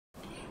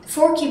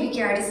4 cubic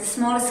yard is the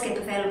smallest skip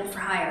available for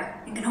hire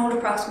and can hold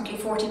approximately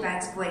 40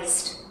 bags of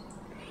waste.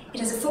 It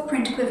has a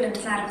footprint equivalent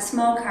to that of a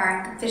small car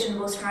and can fit in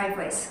most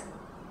driveways.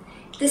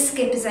 This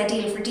skip is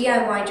ideal for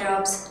DIY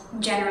jobs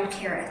and general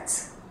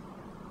clear-outs.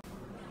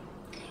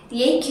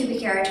 The 8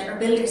 cubic yard or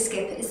builder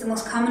skip is the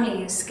most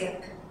commonly used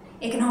skip.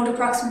 It can hold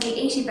approximately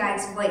 80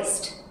 bags of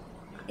waste.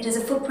 It has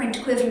a footprint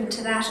equivalent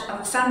to that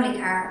of a family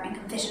car and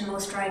can fit in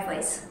most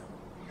driveways.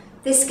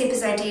 This skip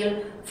is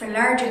ideal for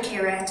larger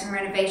clear-outs and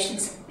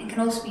renovations and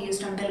can also be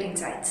used on building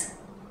sites.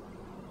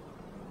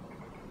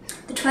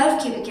 The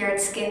 12 cubic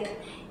yard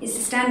skip is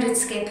the standard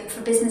skip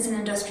for business and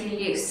industrial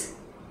use.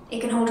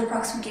 It can hold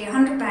approximately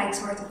 100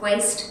 bags worth of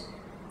waste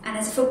and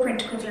has a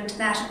footprint equivalent to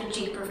that of a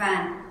Jeep or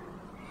van.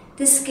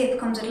 This skip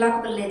comes with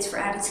lockable lids for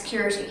added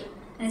security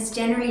and is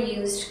generally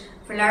used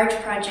for large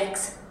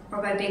projects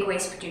or by big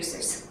waste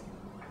producers.